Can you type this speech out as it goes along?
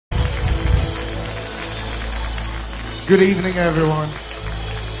Good evening, everyone.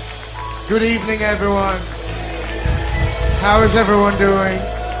 Good evening, everyone. How is everyone doing?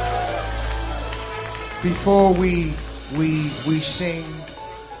 Before we sing,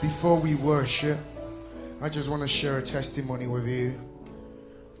 before we worship, I just want to share a testimony with you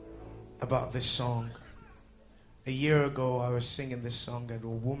about this song. A year ago, I was singing this song that a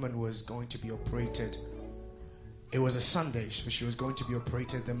woman was going to be operated. It was a Sunday, so she was going to be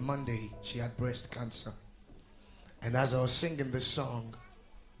operated. Then Monday, she had breast cancer. And as I was singing this song,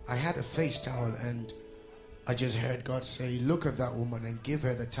 I had a face towel, and I just heard God say, look at that woman and give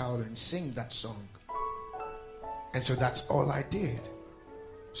her the towel and sing that song. And so that's all I did.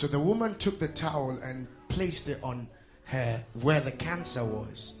 So the woman took the towel and placed it on her where the cancer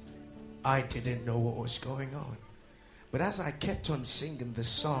was. I didn't know what was going on. But as I kept on singing the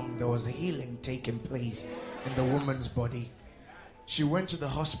song, there was a healing taking place in the woman's body. She went to the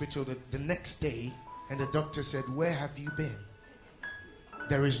hospital the next day, and the doctor said, where have you been?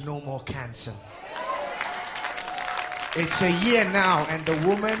 There is no more cancer. It's a year now, and the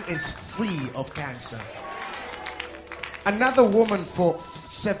woman is free of cancer. Another woman for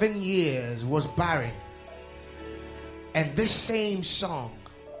 7 years was barren, and this same song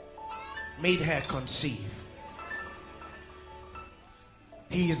made her conceive.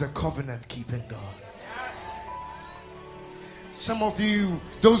 He is a covenant-keeping God. Some of you,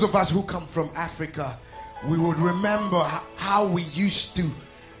 those of us who come from Africa, we would remember how we used to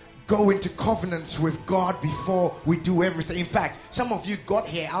go into covenants with God before we do everything. In fact, some of you got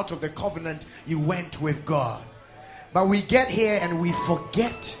here out of the covenant, you went with God. But we get here and we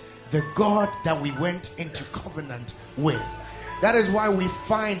forget the God that we went into covenant with. That is why we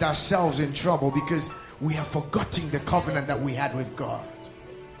find ourselves in trouble, because we are forgetting the covenant that we had with God.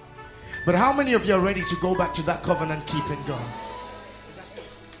 But how many of you are ready to go back to that covenant-keeping God?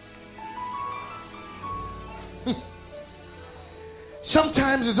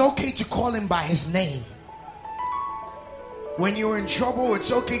 Sometimes it's okay to call him by his name. When you're in trouble,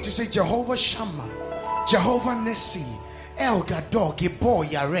 it's okay to say Jehovah Shammah, Jehovah Nissi, El Gadol, Gibor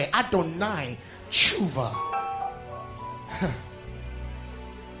Yareh, Adonai, Tshuva.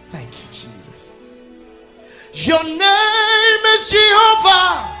 Thank you, Jesus. Your name is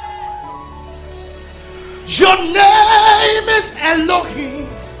Jehovah. Your name is Elohim.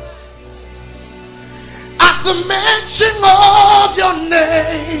 At the mention of your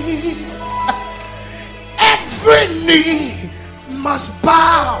name, every knee must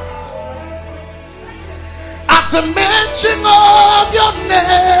bow. At the mention of your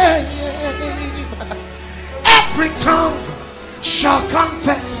name, every tongue shall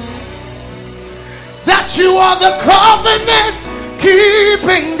confess that you are the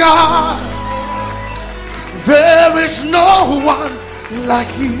covenant-keeping God. There is no one like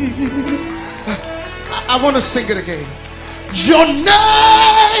you. I want to sing it again. Your name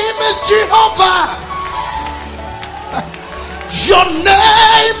is Jehovah. Your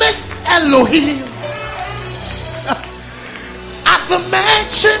name is Elohim. At the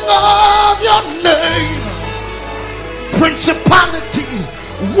mention of your name, principalities,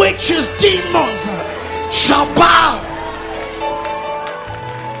 witches, demons shall bow.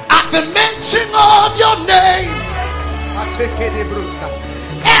 At the mention of your name,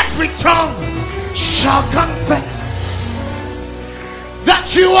 every tongue shall confess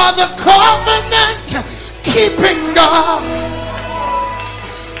that you are the covenant-keeping God.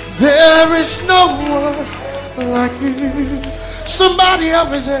 There is no one like you. Somebody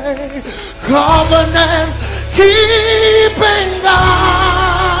help me say, covenant-keeping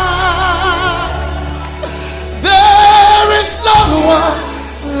God. There is no one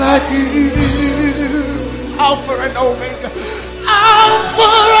like you. Alpha and Omega.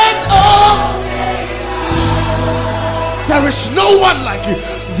 Alpha and Omega. There is no one like you.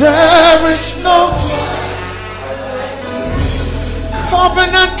 There is no one like you.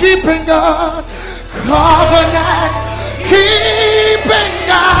 Covenant-keeping God. Covenant-keeping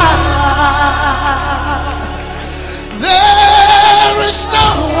God. There is no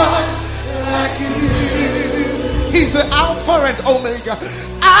one like you. He's the Alpha and Omega.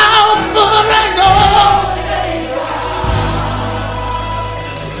 Alpha and Omega.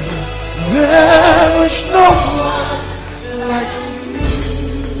 There is no one like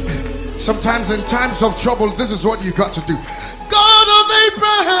you. Sometimes in times of trouble, this is what you got to do. God of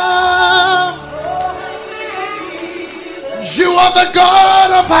Abraham, you are the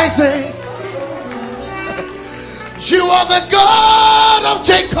God of Isaac. You are the God of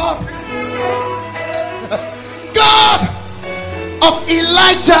Jacob. God of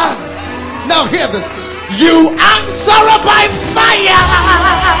Elijah. Now hear this. You answer by fire.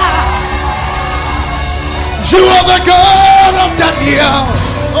 You are the God of Daniel.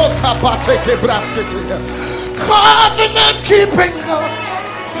 Oh, covenant keeping God.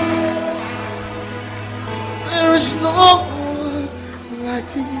 There is no one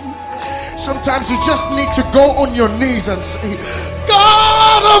like you. Sometimes you just need to go on your knees and say,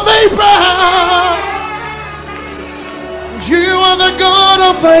 God of Abraham, you are the God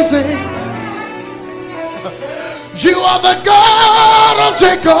of Isaac, you are the God of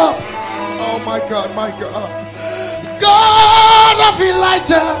Jacob. Oh my God, my God. God of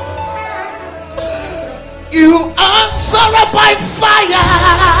Elijah, you answer by fire.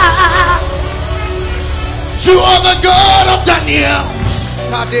 You are the God of Daniel,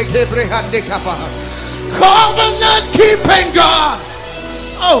 covenant keeping God.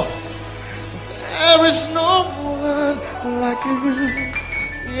 Oh, there is no one like you.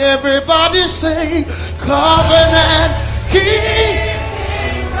 Everybody say, covenant keeping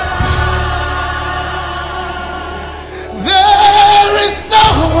God. There is no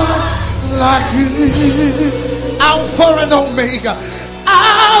one like you. Alpha and Omega,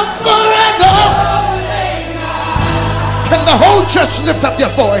 Alpha and Omega. Can the whole church lift up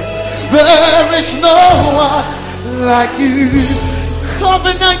their voice? There is no one like you.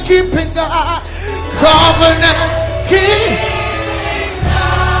 Covenant keeping God. Covenant keeping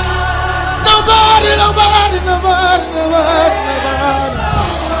God. Nobody, nobody, nobody, nobody, nobody.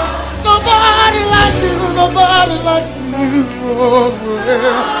 Nobody like you. Nobody like you. Oh,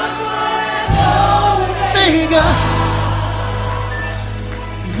 yeah.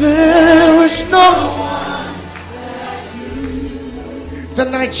 There is no one. The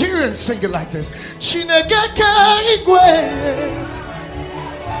Nigerians sing it like this. Chinegeka igwe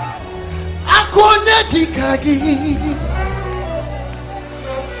akwonyeti kagi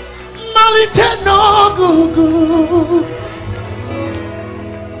malite no gugu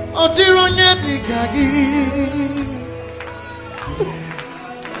otironyeti kagi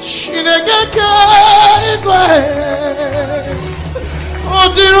Chinegeka igwe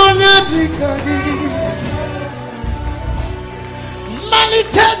otironyeti kagi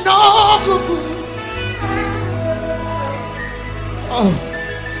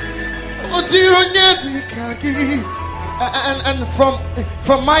and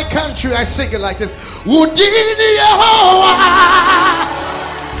from my country I sing it like this. Wudini Yehovah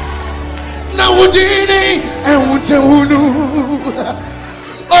na wudini ewutewunu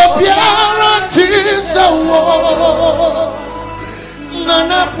obiara tisawo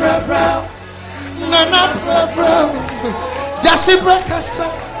nana bra Jasibra kasa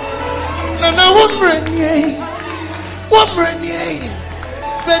nana wumrenye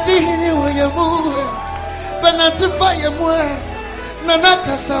bedihini wayamu benatifa yamwe nana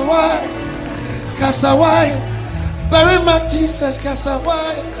kasawai very much Jesus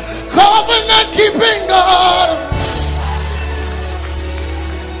kasawai covenant keeping God.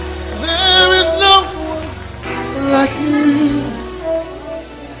 There is no one like you.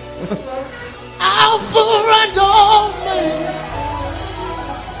 Alpha and Omega.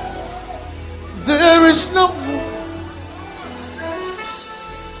 There is no